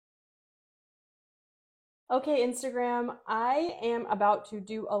Okay, Instagram, I am about to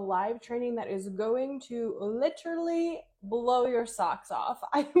do a live training that is going to literally blow your socks off.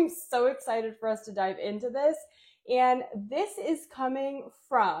 I'm so excited for us to dive into this. And this is coming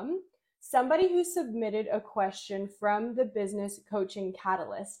from somebody who submitted a question from the Business Coaching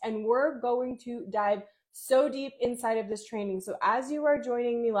Catalyst. And we're going to dive so deep inside of this training. So as you are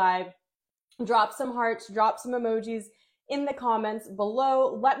joining me live, drop some hearts, drop some emojis in the comments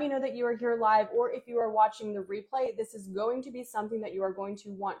below. Let me know that you are here live, or if you are watching the replay, this is going to be something that you are going to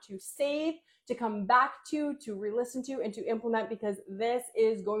want to save, to come back to re-listen to, and to implement, because this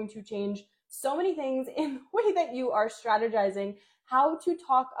is going to change so many things in the way that you are strategizing how to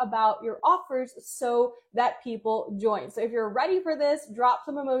talk about your offers so that people join. So if you're ready for this, drop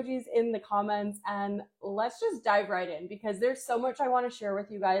some emojis in the comments and let's just dive right in, because there's so much I want to share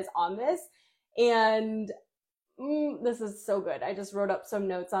with you guys on this. And this is so good. I just wrote up some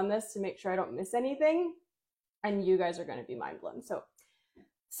notes on this to make sure I don't miss anything, and you guys are going to be mind blown.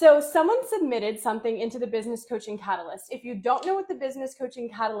 So someone submitted something into the Business Coaching Catalyst. If you don't know what the Business Coaching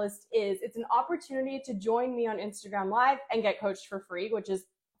Catalyst is, it's an opportunity to join me on Instagram Live and get coached for free, which is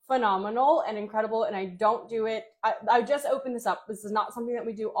phenomenal and incredible. And I don't do it. I just opened this up. This is not something that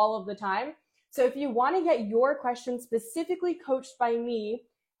we do all of the time. So if you want to get your questions specifically coached by me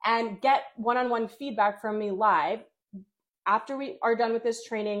and get one-on-one feedback from me live, after we are done with this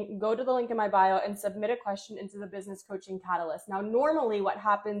training, go to the link in my bio and submit a question into the Business Coaching Catalyst. Now, normally what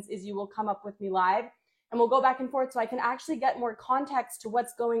happens is you will come up with me live and we'll go back and forth so I can actually get more context to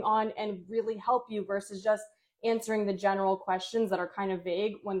what's going on and really help you, versus just answering the general questions that are kind of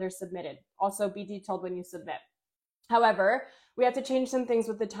vague when they're submitted. Also, be detailed when you submit. However, we have to change some things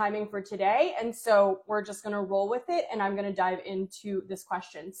with the timing for today. And so we're just going to roll with it. And I'm going to dive into this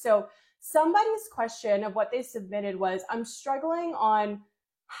question. So somebody's question of what they submitted was, I'm struggling on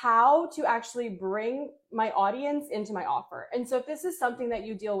how to actually bring my audience into my offer. And so if this is something that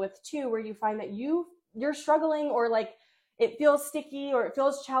you deal with too, where you find that you're struggling, or like it feels sticky or it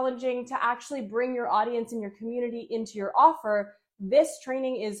feels challenging to actually bring your audience and your community into your offer, this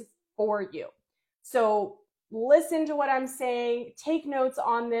training is for you. So listen to what I'm saying, take notes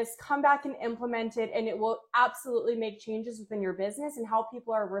on this, come back and implement it, and it will absolutely make changes within your business and how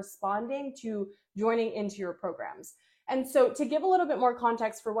people are responding to joining into your programs. And so to give a little bit more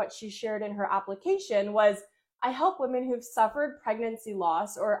context for what she shared in her application was, I help women who've suffered pregnancy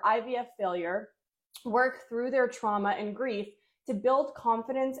loss or IVF failure work through their trauma and grief to build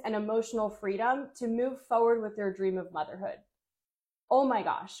confidence and emotional freedom to move forward with their dream of motherhood. Oh my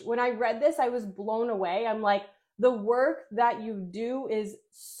gosh, when I read this, I was blown away. I'm like, the work that you do is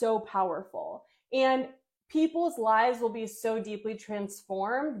so powerful. And people's lives will be so deeply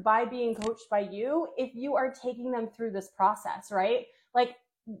transformed by being coached by you if you are taking them through this process, right? Like,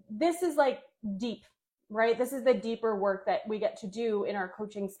 this is like deep, right? This is the deeper work that we get to do in our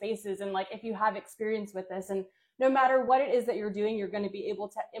coaching spaces. And like, if you have experience with this, and no matter what it is that you're doing, you're going to be able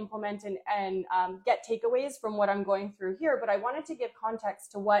to implement and get takeaways from what I'm going through here. But I wanted to give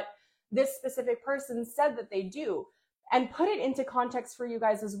context to what this specific person said that they do and put it into context for you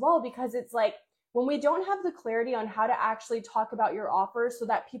guys as well, because it's like, when we don't have the clarity on how to actually talk about your offers so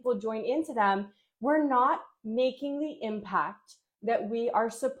that people join into them, we're not making the impact that we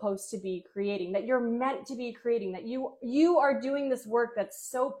are supposed to be creating, that you're meant to be creating, that you are doing this work that's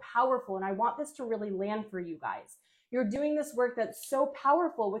so powerful. And I want this to really land for you guys. You're doing this work that's so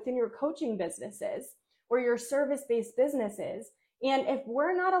powerful within your coaching businesses or your service-based businesses. And if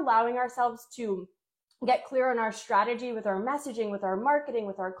we're not allowing ourselves to get clear on our strategy with our messaging, with our marketing,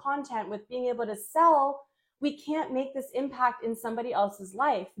 with our content, with being able to sell, we can't make this impact in somebody else's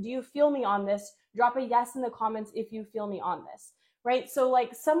life. Do you feel me on this? Drop a yes in the comments if you feel me on this. Right? So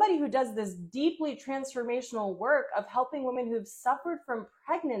like, somebody who does this deeply transformational work of helping women who've suffered from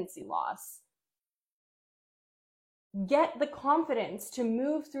pregnancy loss get the confidence to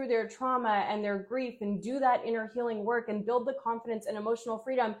move through their trauma and their grief and do that inner healing work and build the confidence and emotional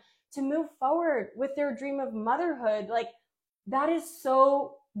freedom to move forward with their dream of motherhood. Like, that is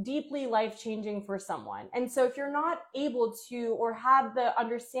so deeply life-changing for someone. And so if you're not able to, or have the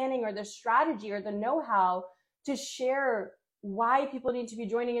understanding or the strategy or the know-how to share why people need to be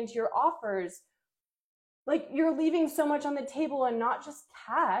joining into your offers, like, you're leaving so much on the table, and not just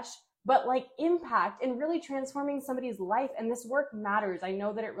cash, but like impact and really transforming somebody's life. And this work matters. I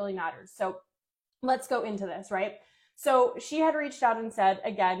know that it really matters. So let's go into this, right? So she had reached out and said,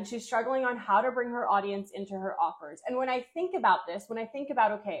 again, she's struggling on how to bring her audience into her offers. And when I think about this,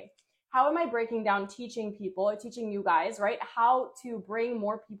 okay, how am I breaking down teaching you guys, right, how to bring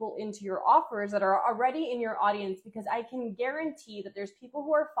more people into your offers that are already in your audience? Because I can guarantee that there's people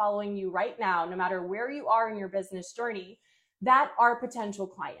who are following you right now, no matter where you are in your business journey, that are potential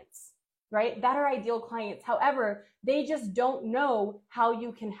clients, right? That are ideal clients. However, they just don't know how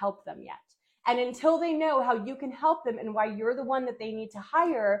you can help them yet. And until they know how you can help them and why you're the one that they need to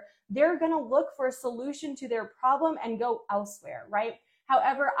hire, they're going to look for a solution to their problem and go elsewhere, right?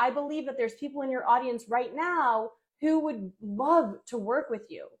 However, I believe that there's people in your audience right now who would love to work with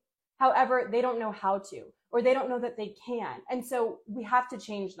you. However, they don't know how to, or they don't know that they can. And so we have to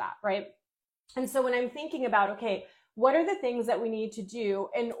change that, right? And so when I'm thinking about, okay, what are the things that we need to do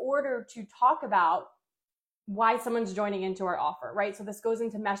in order to talk about why someone's joining into our offer, right? So this goes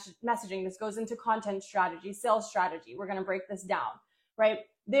into messaging, this goes into content strategy, sales strategy. We're going to break this down, right?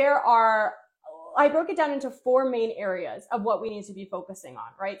 I broke it down into 4 main areas of what we need to be focusing on,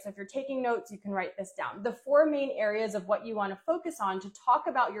 right? So if you're taking notes, you can write this down. The 4 main areas of what you want to focus on to talk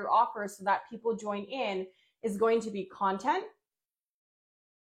about your offer so that people join in is going to be content,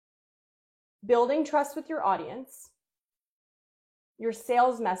 building trust with your audience, your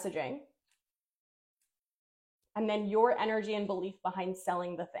sales messaging, and then your energy and belief behind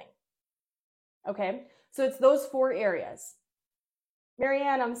selling the thing. Okay, so it's those 4 areas.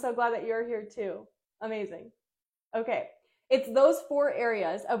 Marianne, I'm so glad that you're here too. Amazing. Okay, it's those 4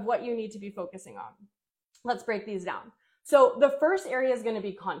 areas of what you need to be focusing on. Let's break these down. So the first area is going to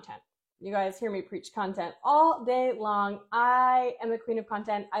be content. You guys hear me preach content all day long. I am the queen of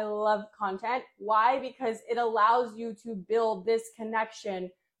content. I love content. Why? Because it allows you to build this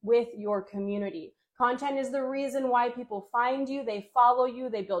connection with your community. Content is the reason why people find you, they follow you,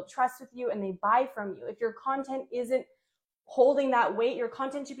 they build trust with you, and they buy from you. If your content isn't holding that weight, your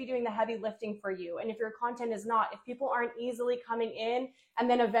content should be doing the heavy lifting for you. And if your content is not, if people aren't easily coming in and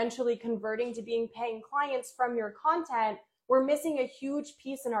then eventually converting to being paying clients from your content, we're missing a huge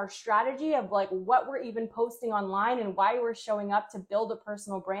piece in our strategy of like what we're even posting online and why we're showing up to build a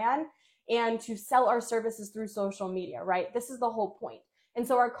personal brand and to sell our services through social media, right? This is the whole point. And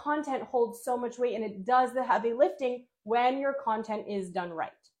so our content holds so much weight and it does the heavy lifting when your content is done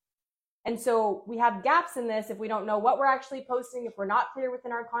right. And so we have gaps in this if we don't know what we're actually posting, if we're not clear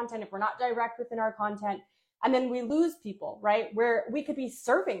within our content, if we're not direct within our content, and then we lose people, right? Where we could be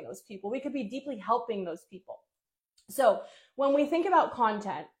serving those people. We could be deeply helping those people. So when we think about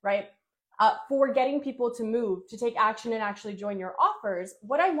content, right, for getting people to move, to take action and actually join your offers,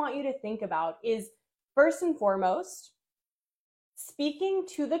 what I want you to think about is first and foremost, speaking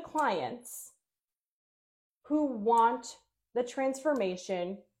to the clients who want the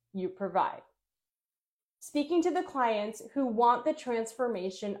transformation you provide. Speaking to the clients who want the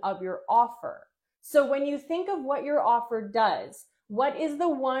transformation of your offer. So when you think of what your offer does, what is the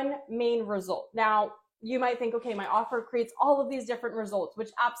one main result? Now, you might think, okay, my offer creates all of these different results, which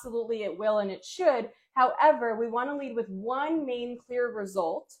absolutely it will and it should. However, we want to lead with one main clear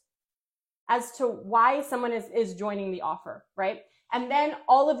result as to why someone is joining the offer, right? And then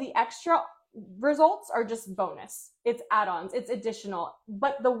all of the extra results are just bonus. It's add-ons, it's additional.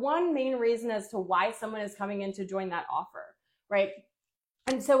 But the one main reason as to why someone is coming in to join that offer, right?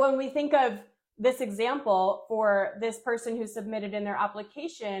 And so when we think of this example for this person who submitted in their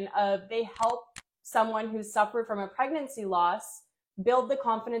application of they help someone who suffered from a pregnancy loss build the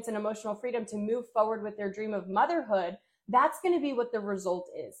confidence and emotional freedom to move forward with their dream of motherhood, that's going to be what the result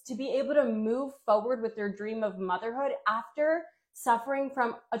is. To be able to move forward with their dream of motherhood after suffering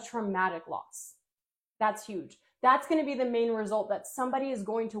from a traumatic loss. That's huge. That's going to be the main result that somebody is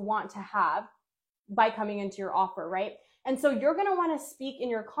going to want to have by coming into your offer, right? And so you're going to want to speak in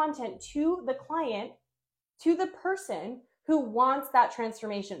your content to the client, to the person who wants that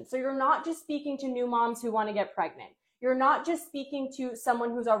transformation. So you're not just speaking to new moms who want to get pregnant. You're not just speaking to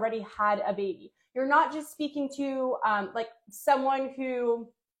someone who's already had a baby. You're not just speaking to like someone who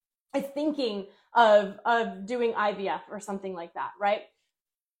is thinking of doing IVF or something like that, right?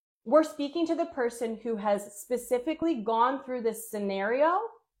 We're speaking to the person who has specifically gone through this scenario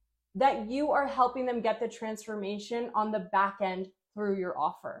that you are helping them get the transformation on the back end through your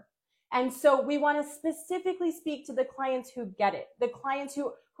offer. And so we want to specifically speak to the clients who get it, the clients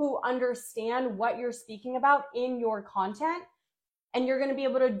who understand what you're speaking about in your content. And you're going to be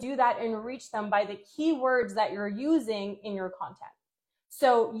able to do that and reach them by the keywords that you're using in your content.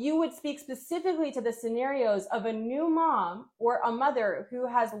 So you would speak specifically to the scenarios of a new mom or a mother who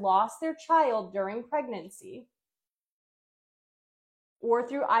has lost their child during pregnancy or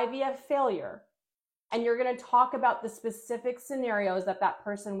through IVF failure. And you're going to talk about the specific scenarios that that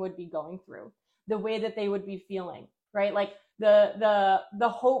person would be going through, the way that they would be feeling, right? Like the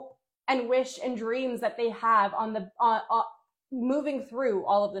hope and wish and dreams that they have on the moving through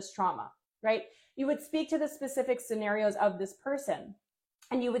all of this trauma, right? You would speak to the specific scenarios of this person,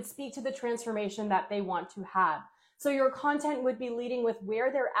 and you would speak to the transformation that they want to have. So your content would be leading with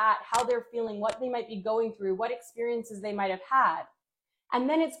where they're at, how they're feeling, what they might be going through, what experiences they might have had. And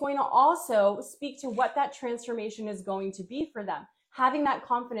then it's going to also speak to what that transformation is going to be for them. Having that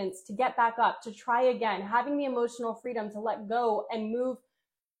confidence to get back up, to try again, having the emotional freedom to let go and move,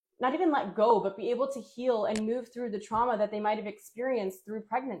 not even let go, but be able to heal and move through the trauma that they might have experienced through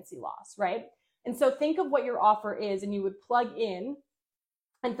pregnancy loss, right? And so think of what your offer is, and you would plug in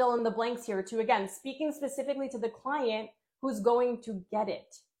and fill in the blanks here to, again, speaking specifically to the client who's going to get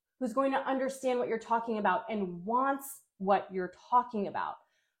it, who's going to understand what you're talking about and wants what you're talking about.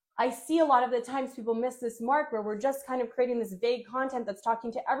 I see a lot of the times people miss this mark where we're just kind of creating this vague content that's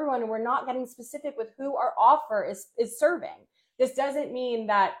talking to everyone, and we're not getting specific with who our offer is serving. This doesn't mean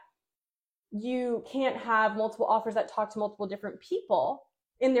that you can't have multiple offers that talk to multiple different people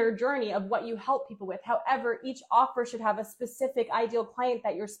in their journey of what you help people with. However, each offer should have a specific ideal client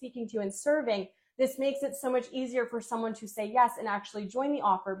that you're speaking to and serving. This makes it so much easier for someone to say yes and actually join the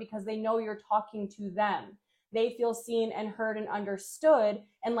offer because they know you're talking to them. They feel seen and heard and understood,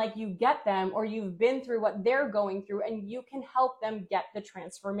 and like you get them, or you've been through what they're going through and you can help them get the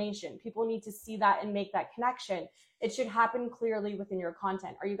transformation. People need to see that and make that connection. It should happen clearly within your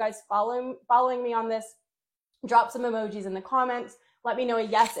content. Are you guys following me on this? Drop some emojis in the comments. Let me know a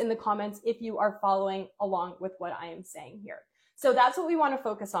yes in the comments if you are following along with what I am saying here. So that's what we want to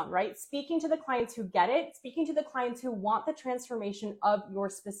focus on, right? Speaking to the clients who get it, speaking to the clients who want the transformation of your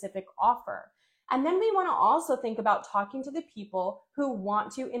specific offer. And then we want to also think about talking to the people who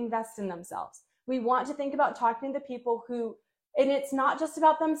want to invest in themselves. We want to think about talking to the people who, and it's not just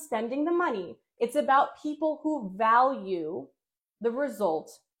about them spending the money. It's about people who value the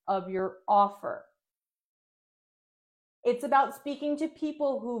result of your offer. It's about speaking to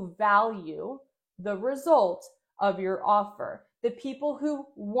people who value the result of your offer, the people who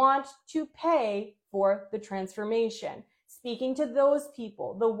want to pay for the transformation. Speaking to those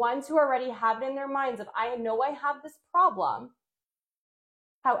people, the ones who already have it in their minds of, I know I have this problem.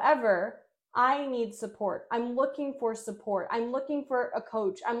 However, I need support. I'm looking for support. I'm looking for a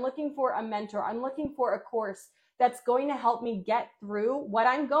coach. I'm looking for a mentor. I'm looking for a course that's going to help me get through what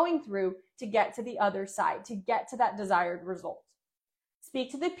I'm going through to get to the other side, to get to that desired result.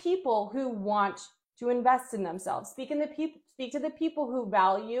 Speak to the people who want to invest in themselves. Speak to the people who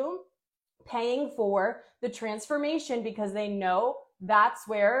value paying for the transformation because they know that's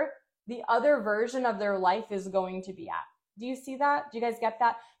where the other version of their life is going to be at. Do you see that? Do you guys get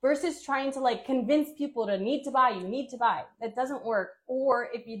that? Versus trying to like convince people to need to buy, you need to buy. That doesn't work. Or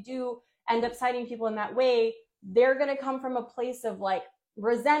if you do end up citing people in that way, they're going to come from a place of like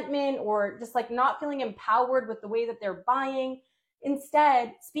resentment or just like not feeling empowered with the way that they're buying.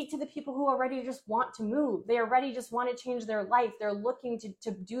 Instead, speak to the people who already just want to move. They already just want to change their life. They're looking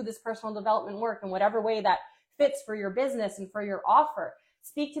to do this personal development work in whatever way that fits for your business and for your offer.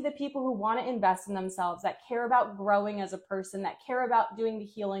 Speak to the people who want to invest in themselves, that care about growing as a person, that care about doing the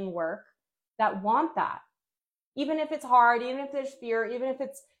healing work, that want that. Even if it's hard, even if there's fear, even if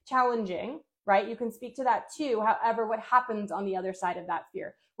it's challenging, right? You can speak to that too. However, what happens on the other side of that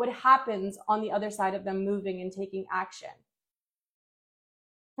fear? What happens on the other side of them moving and taking action?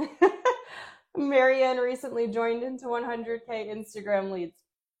 Marianne recently joined into 100K Instagram leads,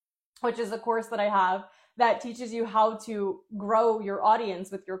 which is a course that I have that teaches you how to grow your audience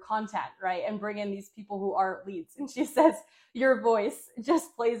with your content, right? And bring in these people who are leads. And she says, your voice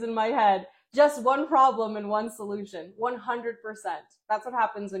just plays in my head. Just one problem and one solution, 100%. That's what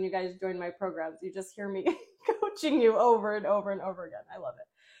happens when you guys join my programs. You just hear me coaching you over and over and over again. I love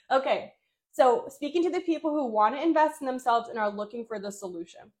it. Okay. So speaking to the people who want to invest in themselves and are looking for the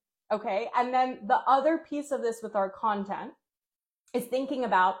solution. Okay. And then the other piece of this with our content is thinking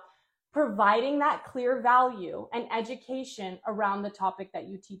about providing that clear value and education around the topic that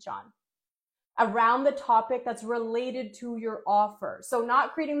you teach on, around the topic that's related to your offer. So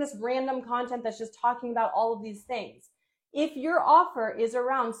not creating this random content that's just talking about all of these things. If your offer is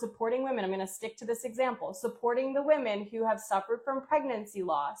around supporting women, I'm going to stick to this example, supporting the women who have suffered from pregnancy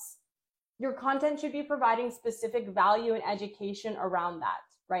loss, your content should be providing specific value and education around that,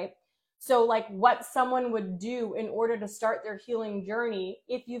 right? So like what someone would do in order to start their healing journey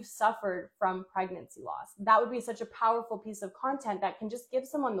if you've suffered from pregnancy loss. That would be such a powerful piece of content that can just give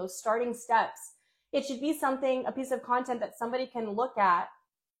someone those starting steps. It should be a piece of content that somebody can look at,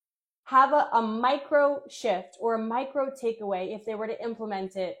 have a micro shift or a micro takeaway if they were to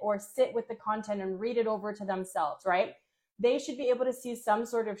implement it or sit with the content and read it over to themselves, right? they should be able to see some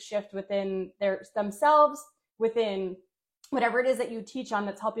sort of shift within themselves, within whatever it is that you teach on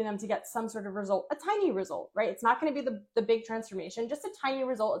that's helping them to get some sort of result, a tiny result, right? It's not going to be the big transformation, just a tiny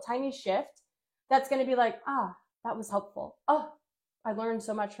result, a tiny shift that's going to be like, that was helpful. Oh, I learned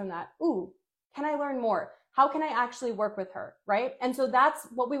so much from that. Ooh, can I learn more? How can I actually work with her, right? And so that's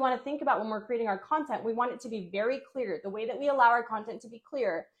what we want to think about when we're creating our content. We want it to be very clear. The way that we allow our content to be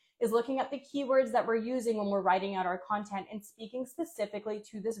clear is looking at the keywords that we're using when we're writing out our content and speaking specifically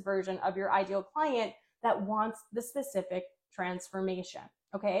to this version of your ideal client that wants the specific transformation,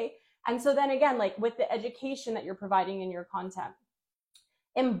 okay? And so then again, like with the education that you're providing in your content,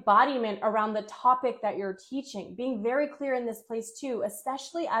 embodiment around the topic that you're teaching, being very clear in this place too,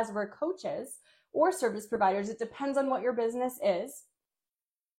 especially as we're coaches or service providers. It depends on what your business is.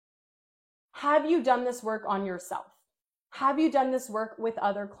 Have you done this work on yourself? Have you done this work with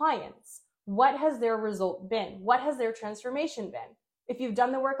other clients? What has their result been? What has their transformation been? If you've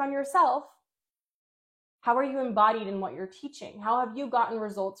done the work on yourself, how are you embodied in what you're teaching? How have you gotten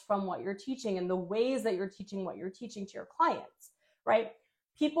results from what you're teaching and the ways that you're teaching what you're teaching to your clients, right?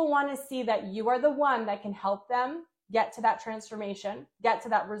 People want to see that you are the one that can help them get to that transformation, get to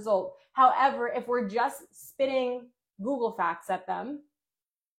that result. However, if we're just spitting Google facts at them,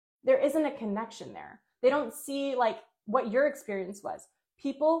 there isn't a connection there. They don't see like what your experience was.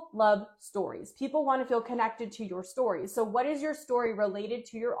 People love stories. People want to feel connected to your story. So what is your story related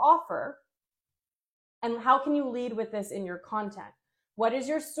to your offer? And how can you lead with this in your content? What is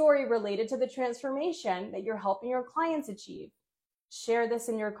your story related to the transformation that you're helping your clients achieve? Share this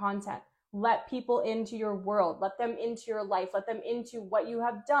in your content. Let people into your world. Let them into your life. Let them into what you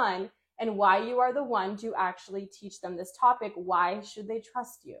have done and why you are the one to actually teach them this topic. Why should they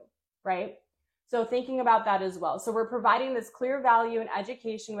trust you, right? So thinking about that as well. So we're providing this clear value and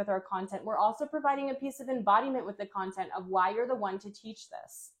education with our content. We're also providing a piece of embodiment with the content of why you're the one to teach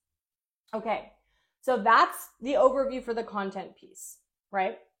this. Okay, so that's the overview for the content piece,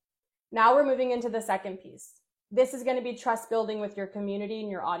 right? Now we're moving into the second piece. This is going to be trust building with your community and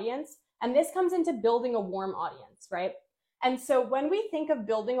your audience. And this comes into building a warm audience, right? And so when we think of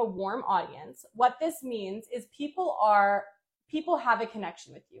building a warm audience, what this means is people have a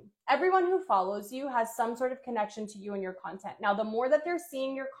connection with you. Everyone who follows you has some sort of connection to you and your content. Now, the more that they're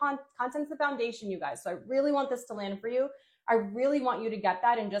seeing your content's the foundation, you guys. So I really want this to land for you. I really want you to get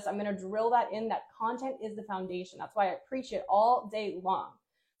that, and I'm going to drill that in, that content is the foundation. That's why I preach it all day long.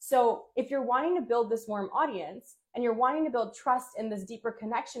 So if you're wanting to build this warm audience and you're wanting to build trust and this deeper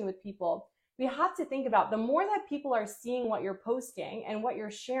connection with people, we have to think about the more that people are seeing what you're posting and what you're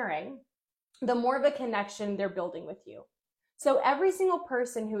sharing, the more of a connection they're building with you. So every single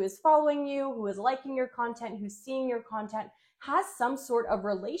person who is following you, who is liking your content, who's seeing your content, has some sort of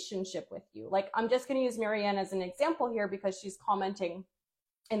relationship with you. Like, I'm just going to use Marianne as an example here because she's commenting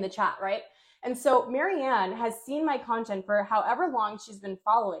in the chat, right? And so Marianne has seen my content for however long she's been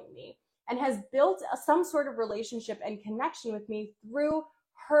following me and has built some sort of relationship and connection with me through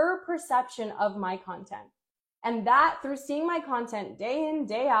her perception of my content. And that, through seeing my content day in,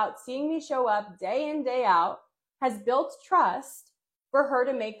 day out, seeing me show up day in, day out, has built trust for her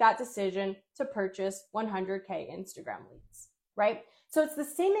to make that decision to purchase 100K Instagram leads, right? So it's the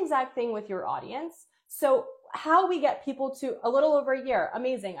same exact thing with your audience. So how we get people to a little over a year,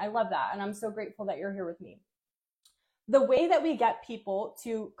 amazing. I love that. And I'm so grateful that you're here with me. The way that we get people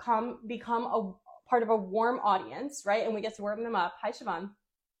to become a part of a warm audience, right? And we get to warm them up. Hi, Siobhan.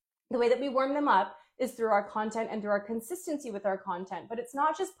 The way that we warm them up is through our content and through our consistency with our content. But it's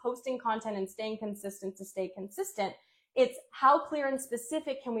not just posting content and staying consistent to stay consistent. It's how clear and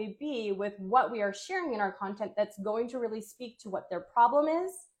specific can we be with what we are sharing in our content that's going to really speak to what their problem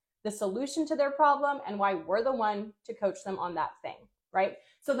is, the solution to their problem, and why we're the one to coach them on that thing, right?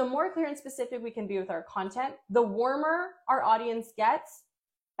 So the more clear and specific we can be with our content, the warmer our audience gets,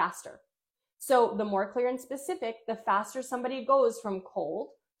 faster. So the more clear and specific, the faster somebody goes from cold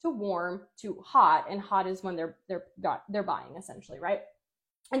to warm to hot, and hot is when they're buying, essentially, right?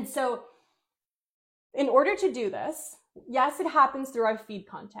 And so in order to do this, yes, it happens through our feed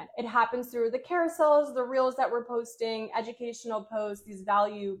content. It happens through the carousels, the reels that we're posting, educational posts, these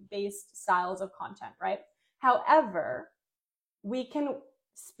value-based styles of content, right? However, we can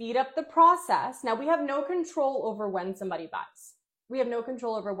speed up the process. Now, we have no control over when somebody buys. We have no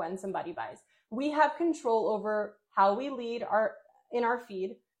control over when somebody buys. We have control over how we lead in our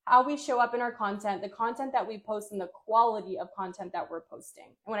feed, how we show up in our content, the content that we post, and the quality of content that we're posting.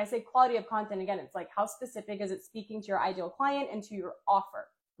 And when I say quality of content, again, it's like how specific is it speaking to your ideal client and to your offer,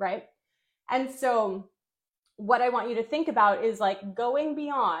 right? And so what I want you to think about is like going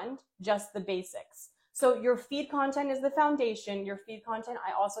beyond just the basics. So your feed content is the foundation. Your feed content,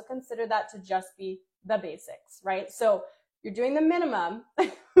 I also consider that to just be the basics, right? So you're doing the minimum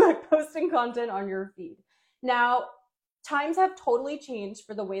by posting content on your feed. Now, times have totally changed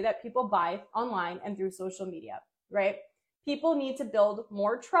for the way that people buy online and through social media, right? People need to build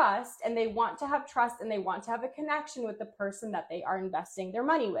more trust, and they want to have trust, and they want to have a connection with the person that they are investing their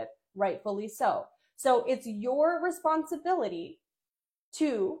money with, rightfully so. So it's your responsibility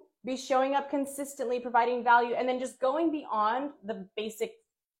to be showing up consistently, providing value, and then just going beyond the basic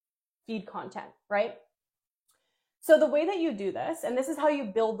feed content, right? So the way that you do this, and this is how you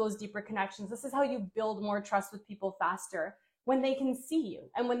build those deeper connections, this is how you build more trust with people faster, when they can see you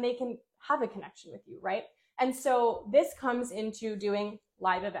and when they can have a connection with you, right? And so this comes into doing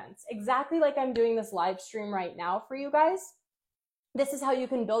live events, exactly like I'm doing this live stream right now for you guys. This is how you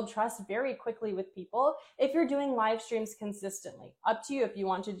can build trust very quickly with people if you're doing live streams consistently. Up to you if you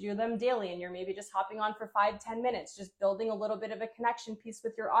want to do them daily and you're maybe just hopping on for 5-10 minutes, just building a little bit of a connection piece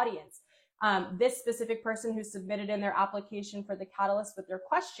with your audience. This specific person who submitted in their application for the Catalyst with their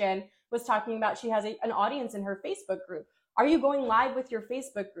question was talking about she has an audience in her Facebook group. Are you going live with your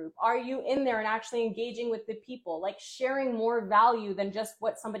Facebook group? Are you in there and actually engaging with the people, like sharing more value than just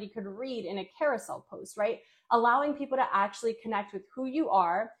what somebody could read in a carousel post, right? Allowing people to actually connect with who you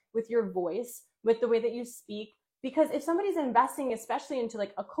are, with your voice, with the way that you speak. Because if somebody's investing, especially into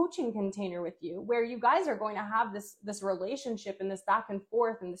like a coaching container with you, where you guys are going to have this relationship and this back and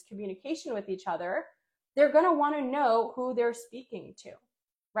forth and this communication with each other, they're going to want to know who they're speaking to,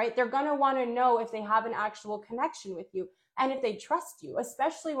 right? They're going to want to know if they have an actual connection with you and if they trust you,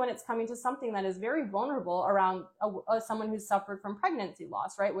 especially when it's coming to something that is very vulnerable around someone who's suffered from pregnancy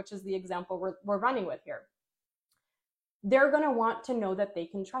loss, right? Which is the example we're running with here. They're going to want to know that they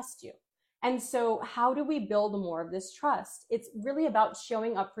can trust you. And so how do we build more of this trust? It's really about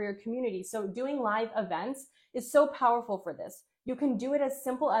showing up for your community. So doing live events is so powerful for this. You can do it as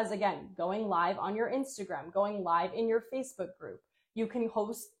simple as, again, going live on your Instagram, going live in your Facebook group. You can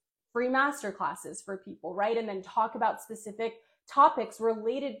host free masterclasses for people, right? And then talk about specific topics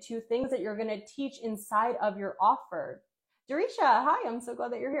related to things that you're going to teach inside of your offer. Darisha, hi, I'm so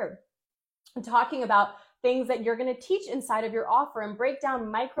glad that you're here. I'm talking about things that you're going to teach inside of your offer and break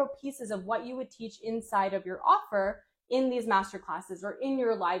down micro pieces of what you would teach inside of your offer in these masterclasses or in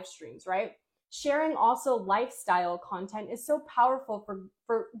your live streams, right? Sharing also lifestyle content is so powerful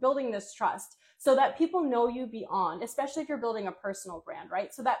for building this trust so that people know you beyond, especially if you're building a personal brand,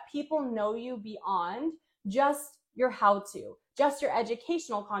 right? So that people know you beyond just your how-to, just your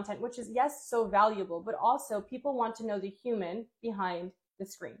educational content, which is, yes, so valuable, but also people want to know the human behind the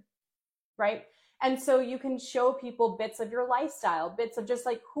screen, right? And so you can show people bits of your lifestyle, bits of just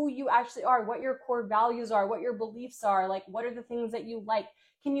like who you actually are, what your core values are, what your beliefs are, like what are the things that you like.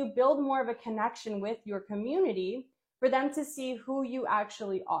 Can you build more of a connection with your community for them to see who you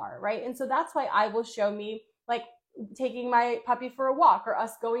actually are, right? And so that's why I will show me like taking my puppy for a walk or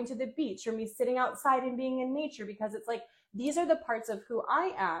us going to the beach or me sitting outside and being in nature, because it's like, these are the parts of who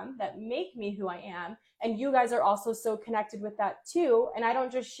I am that make me who I am. And you guys are also so connected with that too. And I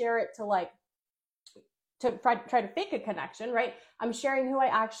don't just share it to like, to try to fake a connection, right? I'm sharing who I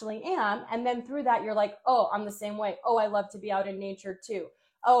actually am. And then through that, you're like, oh, I'm the same way. Oh, I love to be out in nature too.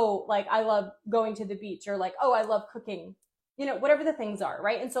 Oh, like I love going to the beach, or like, oh, I love cooking, you know, whatever the things are,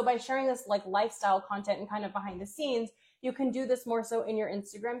 right? And so by sharing this like lifestyle content and kind of behind the scenes, you can do this more so in your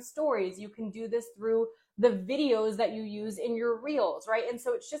Instagram stories. You can do this through the videos that you use in your reels, right? And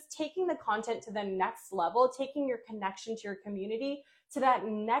so it's just taking the content to the next level, taking your connection to your community to that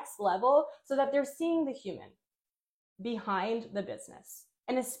next level so that they're seeing the human behind the business.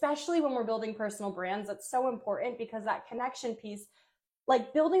 And especially when we're building personal brands, that's so important, because that connection piece,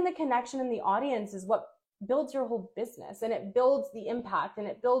 like building the connection in the audience, is what builds your whole business, and it builds the impact, and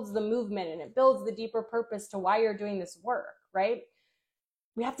it builds the movement, and it builds the deeper purpose to why you're doing this work, right?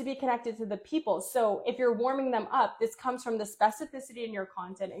 We have to be connected to the people. So if you're warming them up, this comes from the specificity in your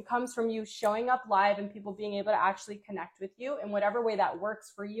content. It comes from you showing up live and people being able to actually connect with you in whatever way that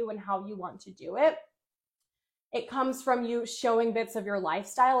works for you and how you want to do it. It comes from you showing bits of your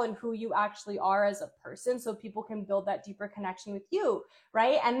lifestyle and who you actually are as a person, so people can build that deeper connection with you,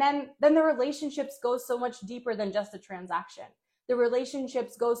 right? And then the relationships go so much deeper than just a transaction. The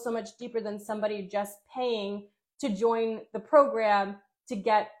relationships go so much deeper than somebody just paying to join the program to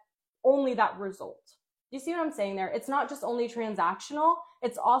get only that result. You see what I'm saying there? It's not just only transactional.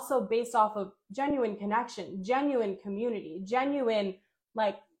 It's also based off of genuine connection, genuine community, genuine,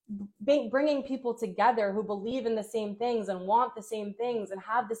 like bringing people together who believe in the same things and want the same things and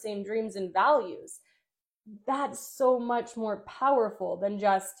have the same dreams and values. That's so much more powerful than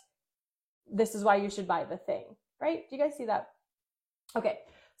just this is why you should buy the thing, right? Do you guys see that? Okay,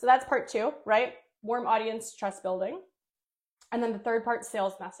 so that's part 2, right? Warm audience, trust building. And then the third part,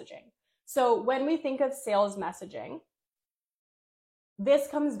 sales messaging. So when we think of sales messaging, this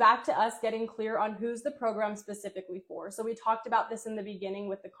comes back to us getting clear on who's the program specifically for. So we talked about this in the beginning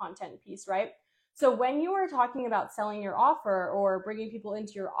with the content piece, right? So when you are talking about selling your offer or bringing people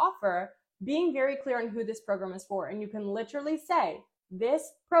into your offer, being very clear on who this program is for. And you can literally say,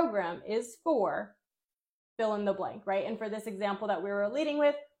 this program is for fill in the blank, right? And for this example that we were leading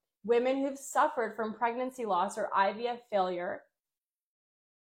with, women who've suffered from pregnancy loss or IVF failure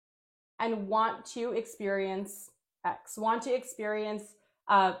and want to experience X, want to experience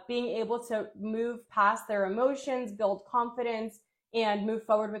being able to move past their emotions, build confidence, and move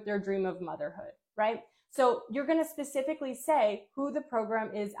forward with their dream of motherhood, right? So you're going to specifically say who the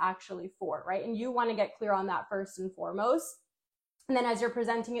program is actually for, right? And you want to get clear on that first and foremost. And then as you're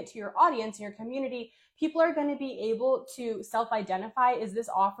presenting it to your audience and your community, people are going to be able to self-identify, is this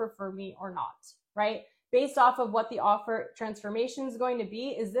offer for me or not, right? Based off of what the offer transformation is going to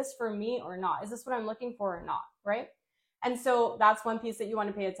be, is this for me or not? Is this what I'm looking for or not, right? And so that's one piece that you want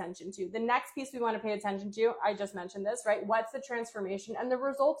to pay attention to. The next piece we want to pay attention to, I just mentioned this, right? What's the transformation and the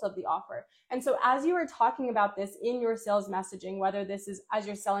results of the offer? And so as you are talking about this in your sales messaging, whether this is as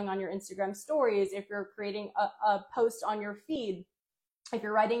you're selling on your Instagram stories, if you're creating a post on your feed, if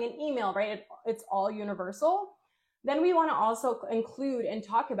you're writing an email, right? It's all universal. Then we want to also include and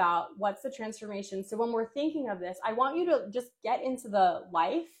talk about what's the transformation. So when we're thinking of this, I want you to just get into the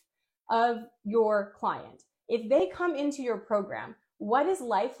life of your client. If they come into your program, what is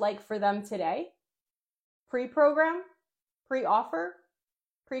life like for them today? Pre-program, pre-offer,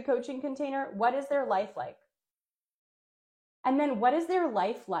 pre-coaching container, what is their life like? And then what is their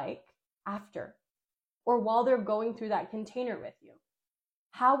life like after or while they're going through that container with you?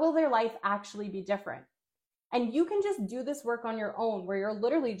 How will their life actually be different? And you can just do this work on your own where you're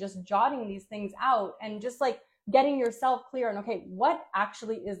literally just jotting these things out and just like getting yourself clear on, okay, what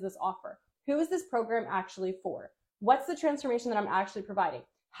actually is this offer? Who is this program actually for? What's the transformation that I'm actually providing?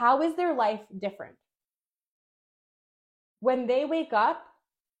 How is their life different? When they wake up,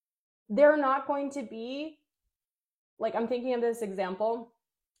 they're not going to be, like I'm thinking of this example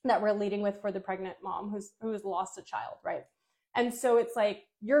that we're leading with for the pregnant mom who's lost a child, right? And so it's like,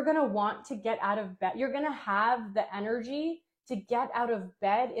 you're going to want to get out of bed. You're going to have the energy to get out of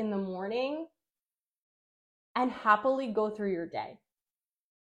bed in the morning and happily go through your day.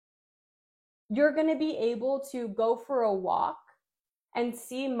 You're going to be able to go for a walk and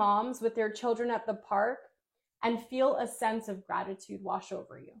see moms with their children at the park and feel a sense of gratitude wash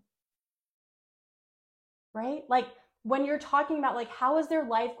over you. Right? Like when you're talking about like, how is their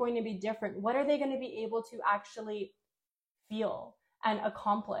life going to be different? What are they going to be able to actually feel and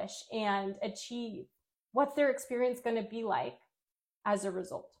accomplish and achieve? What's their experience going to be like as a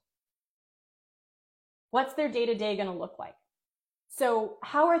result? What's their day-to-day going to look like? So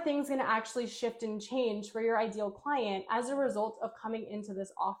how are things going to actually shift and change for your ideal client as a result of coming into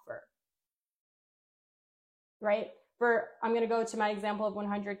this offer? Right? I'm going to go to my example of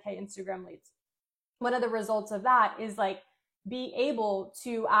 100K Instagram leads. One of the results of that is like be able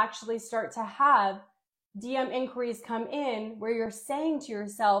to actually start to have DM inquiries come in where you're saying to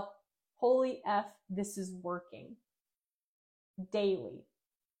yourself, holy F, this is working daily.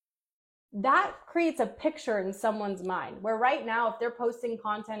 That creates a picture in someone's mind where right now, if they're posting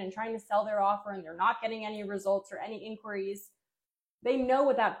content and trying to sell their offer and they're not getting any results or any inquiries, they know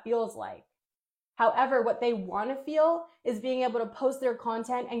what that feels like. However, what they want to feel is being able to post their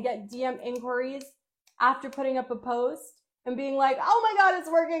content and get DM inquiries after putting up a post and being like, oh my God, it's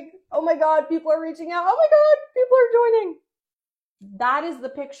working. Oh my God, people are reaching out. Oh my God, people are joining. That is the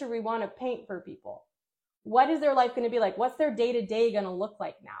picture we want to paint for people. What is their life going to be like? What's their day-to-day going to look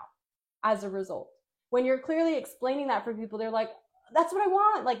like now as a result? When you're clearly explaining that for people, they're like, that's what I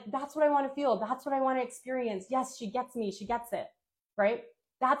want. Like, that's what I want to feel. That's what I want to experience. Yes, she gets me. She gets it, right?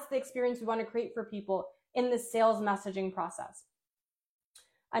 That's the experience we want to create for people in the sales messaging process.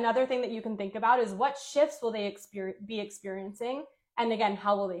 Another thing that you can think about is what shifts will they be experiencing? And again,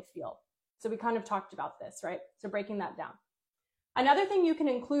 how will they feel? So we kind of talked about this, right? So breaking that down. Another thing you can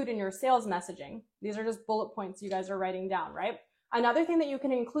include in your sales messaging, these are just bullet points you guys are writing down, right? Another thing that you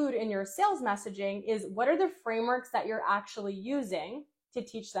can include in your sales messaging is what are the frameworks that you're actually using to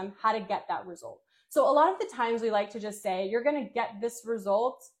teach them how to get that result? So a lot of the times we like to just say, you're going to get this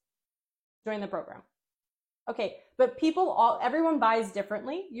result during the program. Okay, but everyone buys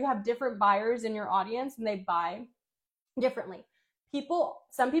differently. You have different buyers in your audience and they buy differently.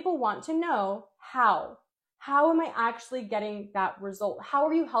 Some people want to know how. how am I actually getting that result? How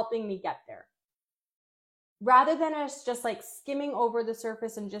are you helping me get there? Rather than us just like skimming over the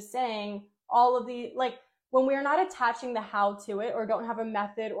surface and just saying all of the, like, when we're not attaching the how to it or don't have a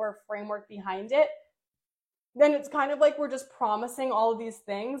method or a framework behind it, then it's kind of like we're just promising all of these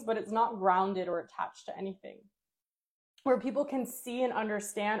things, but it's not grounded or attached to anything. Where people can see and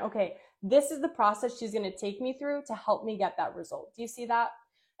understand, okay, this is the process she's going to take me through to help me get that result. Do you see that?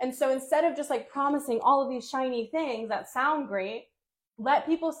 And so instead of just like promising all of these shiny things that sound great, let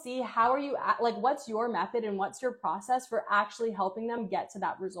people see how are you, like, what's your method and what's your process for actually helping them get to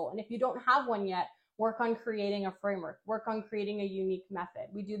that result. And if you don't have one yet, work on creating a framework, work on creating a unique method.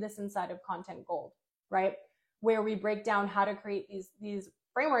 We do this inside of Content Gold, right? Where we break down how to create these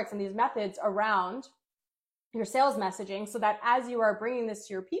frameworks and these methods around your sales messaging so that as you are bringing this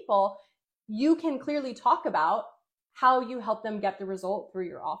to your people, you can clearly talk about how you help them get the result through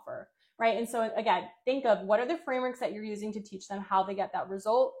your offer, right? And so again, think of what are the frameworks that you're using to teach them how they get that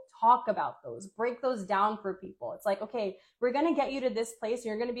result. Talk about those, break those down for people. It's like, okay, we're going to get you to this place. And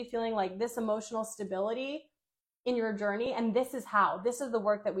you're going to be feeling like this emotional stability in your journey. And this is how, this is the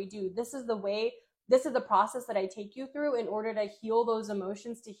work that we do. This is the way, this is the process that I take you through in order to heal those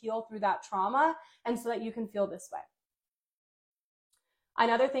emotions, to heal through that trauma, and so that you can feel this way.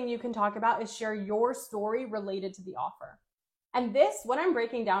 Another thing you can talk about is share your story related to the offer. And this, what I'm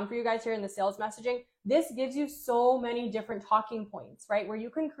breaking down for you guys here in the sales messaging, this gives you so many different talking points, right? Where you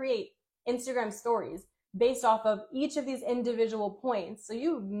can create Instagram stories based off of each of these individual points. So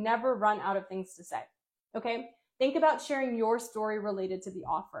you never run out of things to say, okay? Think about sharing your story related to the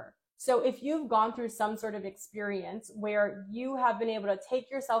offer. So if you've gone through some sort of experience where you have been able to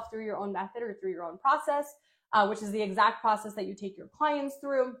take yourself through your own method or through your own process, which is the exact process that you take your clients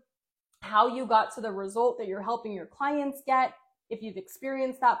through, how you got to the result that you're helping your clients get, if you've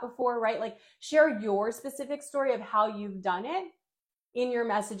experienced that before, right? Like share your specific story of how you've done it in your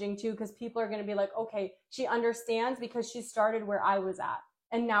messaging too, because people are going to be like, okay, she understands because she started where I was at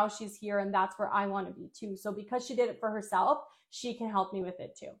and now she's here and that's where I want to be too. So because she did it for herself, she can help me with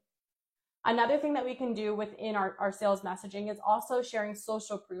it too. Another thing that we can do within our sales messaging is also sharing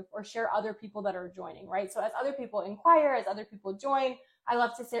social proof or share other people that are joining, right? So as other people inquire, as other people join, I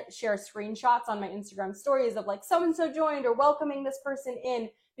love to share screenshots on my Instagram stories of like so-and-so joined or welcoming this person in,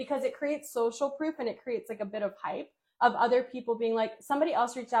 because it creates social proof and it creates like a bit of hype of other people being like, somebody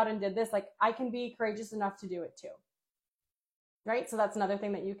else reached out and did this, like I can be courageous enough to do it too, right? So that's another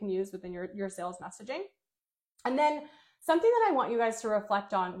thing that you can use within your sales messaging. And then something that I want you guys to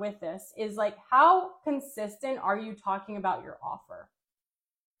reflect on with this is like, how consistent are you talking about your offer?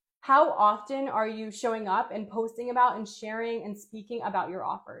 How often are you showing up and posting about and sharing and speaking about your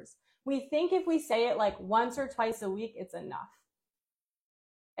offers? We think if we say it like once or twice a week, it's enough.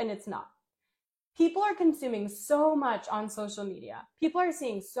 And it's not. People are consuming so much on social media. People are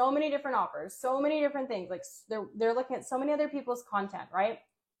seeing so many different offers, so many different things. Like they're looking at so many other people's content, right?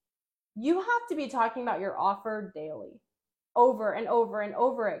 You have to be talking about your offer daily, over and over and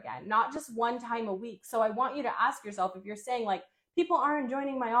over again, not just one time a week. So I want you to ask yourself, if you're saying like, people aren't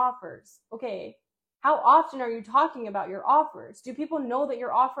joining my offers, okay, how often are you talking about your offers? Do people know that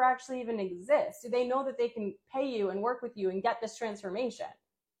your offer actually even exists? Do they know that they can pay you and work with you and get this transformation?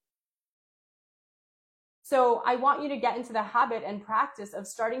 So I want you to get into the habit and practice of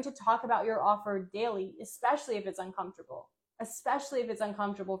starting to talk about your offer daily, especially if it's uncomfortable, especially if it's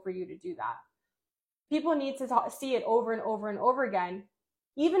uncomfortable for you to do that. People need to see it over and over and over again,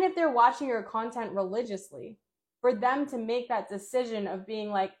 even if they're watching your content religiously, for them to make that decision of being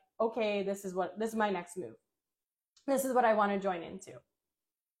like, okay, this is my next move. This is what I want to join into.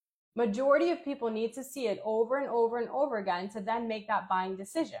 Majority of people need to see it over and over and over again to then make that buying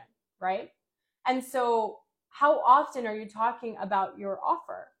decision, right? And so how often are you talking about your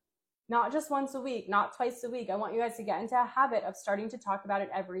offer? Not just once a week, not twice a week. I want you guys to get into a habit of starting to talk about it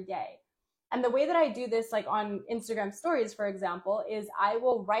every day. And the way that I do this, like on Instagram stories, for example, is I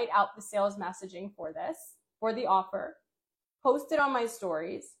will write out the sales messaging for the offer, post it on my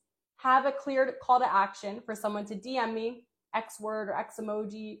stories, have a clear call to action for someone to DM me X word or X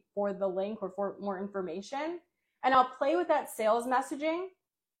emoji for the link or for more information. And I'll play with that sales messaging,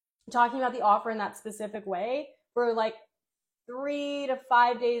 talking about the offer in that specific way for like 3 to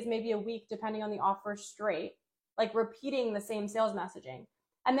 5 days, maybe a week, depending on the offer straight, like repeating the same sales messaging.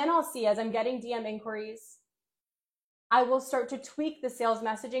 And then I'll see, as I'm getting DM inquiries, I will start to tweak the sales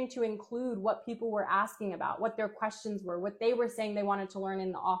messaging to include what people were asking about, what their questions were, what they were saying they wanted to learn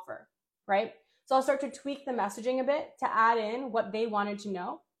in the offer, right? So I'll start to tweak the messaging a bit to add in what they wanted to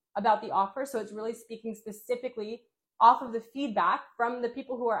know about the offer. So it's really speaking specifically off of the feedback from the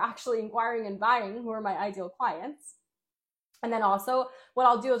people who are actually inquiring and buying, who are my ideal clients. And then also what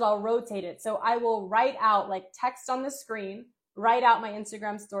I'll do is I'll rotate it. So I will write out, like, text on the screen, write out my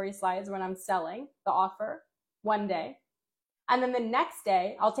Instagram story slides when I'm selling the offer one day. And then the next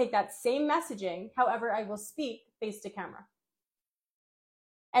day, I'll take that same messaging. However, I will speak face to camera.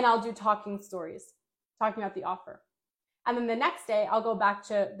 And I'll do talking stories, talking about the offer. And then the next day, I'll go back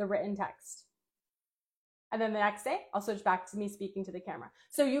to the written text. And then the next day, I'll switch back to me speaking to the camera.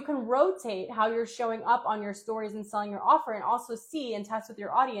 So you can rotate how you're showing up on your stories and selling your offer, and also see and test with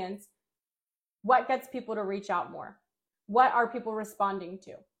your audience what gets people to reach out more. What are people responding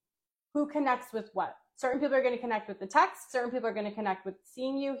to? Who connects with what? Certain people are going to connect with the text. Certain people are going to connect with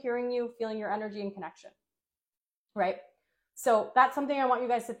seeing you, hearing you, feeling your energy and connection, right? So that's something I want you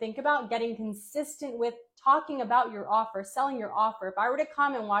guys to think about, getting consistent with talking about your offer, selling your offer. If I were to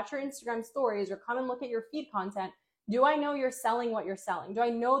come and watch your Instagram stories or come and look at your feed content, do I know you're selling what you're selling? Do I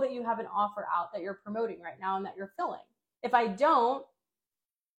know that you have an offer out that you're promoting right now and that you're filling? If I don't,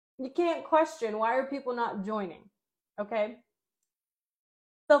 you can't question, why are people not joining? Okay.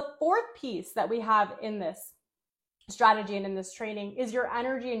 The fourth piece that we have in this strategy and in this training is your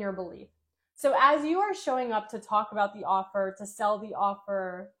energy and your belief. So as you are showing up to talk about the offer, to sell the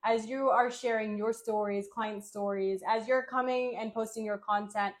offer, as you are sharing your stories, client stories, as you're coming and posting your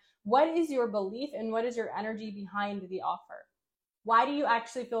content, what is your belief and what is your energy behind the offer? Why do you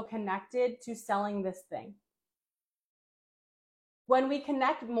actually feel connected to selling this thing? When we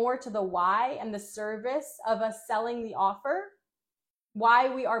connect more to the why and the service of us selling the offer,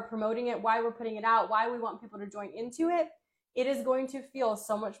 why we are promoting it, why we're putting it out, why we want people to join into it, it is going to feel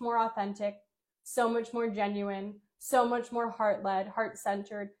so much more authentic, so much more genuine, so much more heart-led,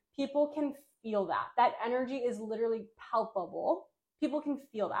 heart-centered. People can feel that. That energy is literally palpable. People can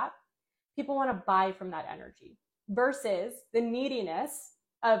feel that. People want to buy from that energy versus the neediness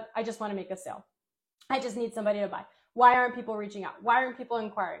of, I just want to make a sale. I just need somebody to buy. Why aren't people reaching out? Why aren't people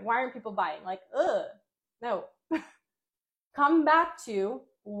inquiring? Why aren't people buying? Like, no. Come back to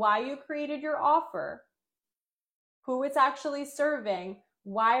why you created your offer, who it's actually serving.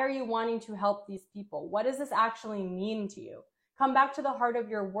 Why are you wanting to help these people? What does this actually mean to you? Come back to the heart of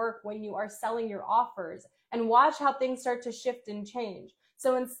your work when you are selling your offers and watch how things start to shift and change.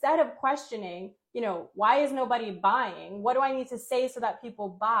 So instead of questioning, why is nobody buying? What do I need to say so that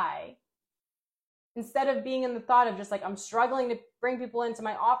people buy? Instead of being in the thought of just like, I'm struggling to bring people into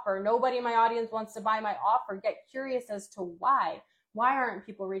my offer, nobody in my audience wants to buy my offer, get curious as to why. Why aren't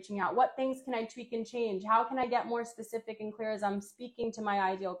people reaching out? What things can I tweak and change? How can I get more specific and clear as I'm speaking to my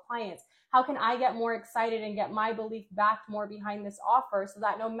ideal clients? How can I get more excited and get my belief backed more behind this offer so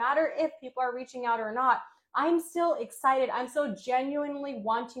that no matter if people are reaching out or not, I'm still excited. I'm still genuinely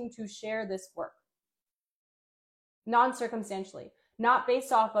wanting to share this work. Non-circumstantially, not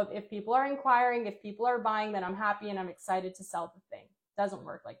based off of if people are inquiring, if people are buying, then I'm happy and I'm excited to sell the thing. It doesn't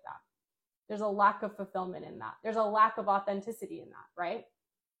work like that. There's a lack of fulfillment in that. There's a lack of authenticity in that, right?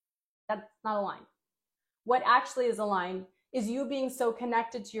 That's not aligned. What actually is aligned is you being so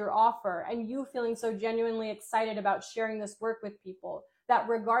connected to your offer and you feeling so genuinely excited about sharing this work with people that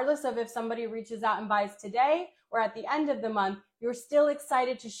regardless of if somebody reaches out and buys today or at the end of the month, you're still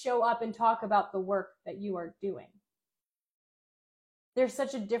excited to show up and talk about the work that you are doing. There's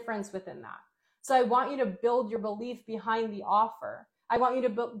such a difference within that. So I want you to build your belief behind the offer. I want you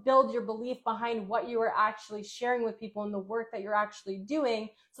to build your belief behind what you are actually sharing with people and the work that you're actually doing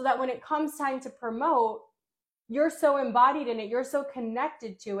so that when it comes time to promote, you're so embodied in it, you're so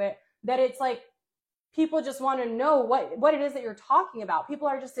connected to it that it's like people just want to know what it is that you're talking about. People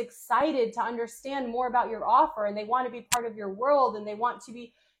are just excited to understand more about your offer and they want to be part of your world and they want to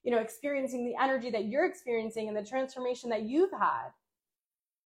be, experiencing the energy that you're experiencing and the transformation that you've had.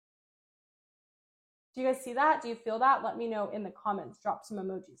 Do you guys see that? Do you feel that? Let me know in the comments. Drop some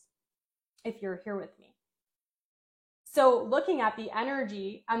emojis if you're here with me. So looking at the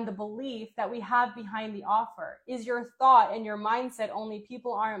energy and the belief that we have behind the offer, is your thought and your mindset only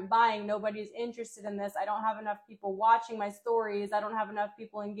people aren't buying, nobody's interested in this, I don't have enough people watching my stories, I don't have enough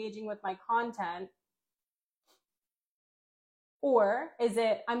people engaging with my content? Or is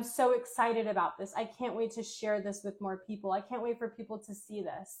it, I'm so excited about this, I can't wait to share this with more people, I can't wait for people to see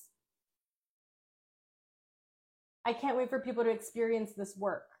this. I can't wait for people to experience this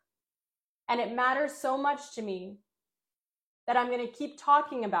work. And it matters so much to me that I'm going to keep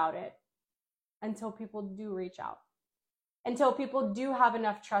talking about it until people do reach out, until people do have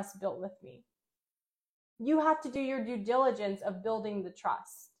enough trust built with me. You have to do your due diligence of building the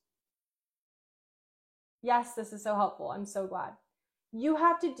trust. Yes, this is so helpful. I'm so glad. You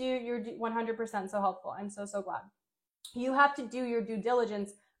have to do your 100% so helpful. I'm so glad. You have to do your due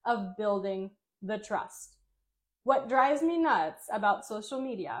diligence of building the trust. What drives me nuts about social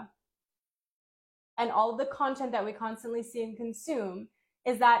media and all of the content that we constantly see and consume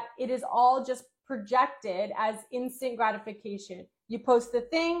is that it is all just projected as instant gratification. You post the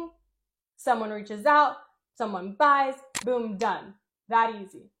thing, someone reaches out, someone buys, boom, done. That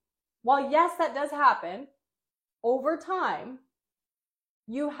easy. While yes, that does happen, over time,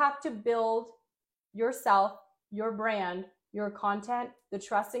 you have to build yourself, your brand, your content, the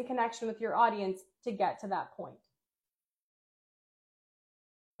trust and connection with your audience to get to that point.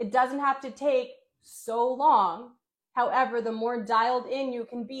 It doesn't have to take so long. However, the more dialed in you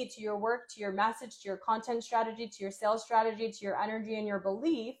can be to your work, to your message, to your content strategy, to your sales strategy, to your energy and your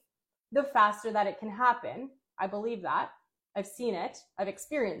belief, the faster that it can happen. I believe that. I've seen it. I've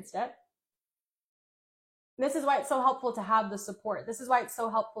experienced it. This is why it's so helpful to have the support. This is why it's so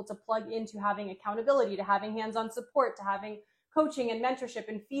helpful to plug into having accountability, to having hands-on support, to having coaching and mentorship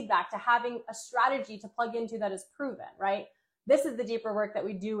and feedback, to having a strategy to plug into that is proven, right? This is the deeper work that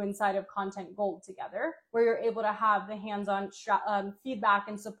we do inside of Content Gold together, where you're able to have the hands-on feedback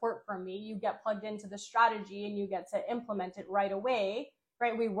and support from me. You get plugged into the strategy and you get to implement it right away,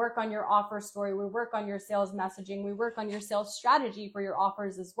 right? We work on your offer story. We work on your sales messaging. We work on your sales strategy for your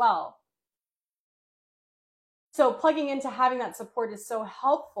offers as well. So plugging into having that support is so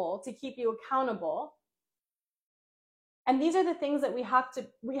helpful to keep you accountable. And these are the things that we have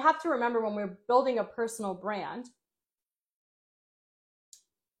to remember when we're building a personal brand.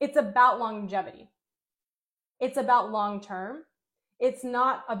 It's about longevity. It's about long term. It's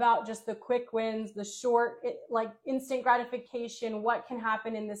not about just the quick wins, the short, like instant gratification, what can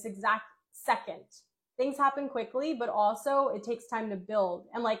happen in this exact second. Things happen quickly, but also it takes time to build.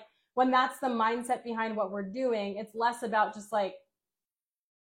 And like when that's the mindset behind what we're doing, it's less about just like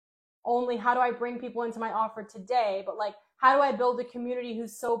only how do I bring people into my offer today, but like how do I build a community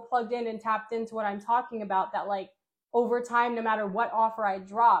who's so plugged in and tapped into what I'm talking about that like over time, no matter what offer I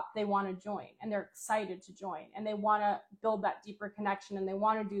drop, they want to join and they're excited to join and they want to build that deeper connection and they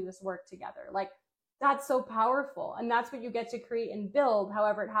want to do this work together. Like that's so powerful. And that's what you get to create and build,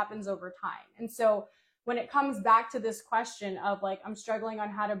 however it happens over time. And so when it comes back to this question of like, I'm struggling on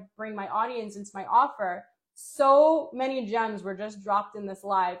how to bring my audience into my offer, so many gems were just dropped in this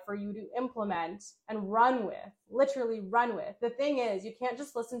live for you to implement and run with, literally run with. The thing is, you can't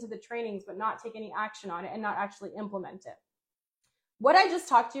just listen to the trainings, but not take any action on it and not actually implement it. What I just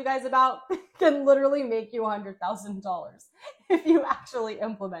talked to you guys about can literally make you $100,000 if you actually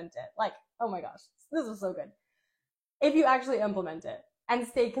implement it. Like, oh my gosh, this is so good. If you actually implement it and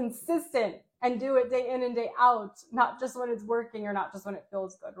stay consistent and do it day in and day out, not just when it's working or not just when it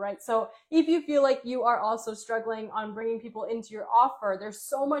feels good, right? So if you feel like you are also struggling on bringing people into your offer, there's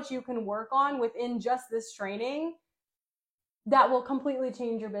so much you can work on within just this training that will completely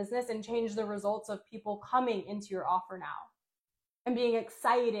change your business and change the results of people coming into your offer now and being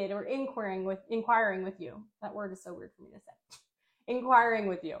excited or inquiring with you. That word is so weird for me to say. Inquiring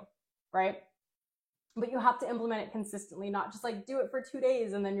with you, right? But you have to implement it consistently, not just like do it for 2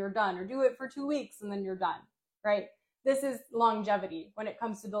 days and then you're done, or do it for 2 weeks and then you're done, right? This is longevity when it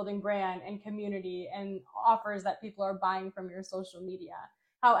comes to building brand and community and offers that people are buying from your social media.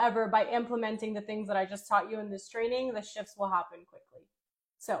 However, by implementing the things that I just taught you in this training, the shifts will happen quickly.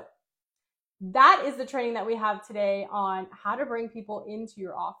 So that is the training that we have today on how to bring people into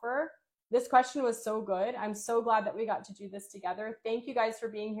your offer. This question was so good. I'm so glad that we got to do this together. Thank you guys for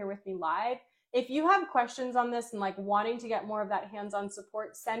being here with me live. If you have questions on this and like wanting to get more of that hands-on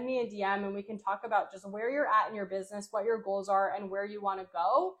support, send me a DM and we can talk about just where you're at in your business, what your goals are, and where you want to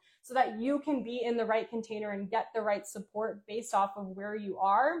go so that you can be in the right container and get the right support based off of where you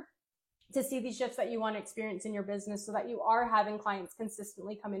are to see these shifts that you want to experience in your business so that you are having clients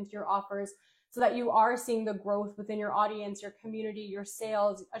consistently come into your offers, so that you are seeing the growth within your audience, your community, your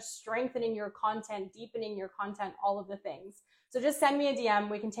sales, strengthening your content, deepening your content, all of the things. So just send me a DM.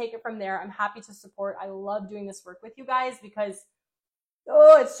 We can take it from there. I'm happy to support. I love doing this work with you guys because,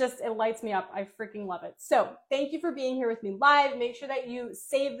 it lights me up. I freaking love it. So thank you for being here with me live. Make sure that you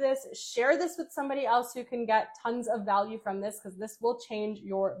save this, share this with somebody else who can get tons of value from this because this will change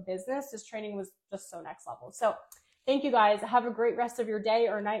your business. This training was just so next level. So thank you guys. Have a great rest of your day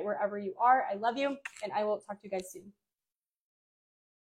or night wherever you are. I love you and I will talk to you guys soon.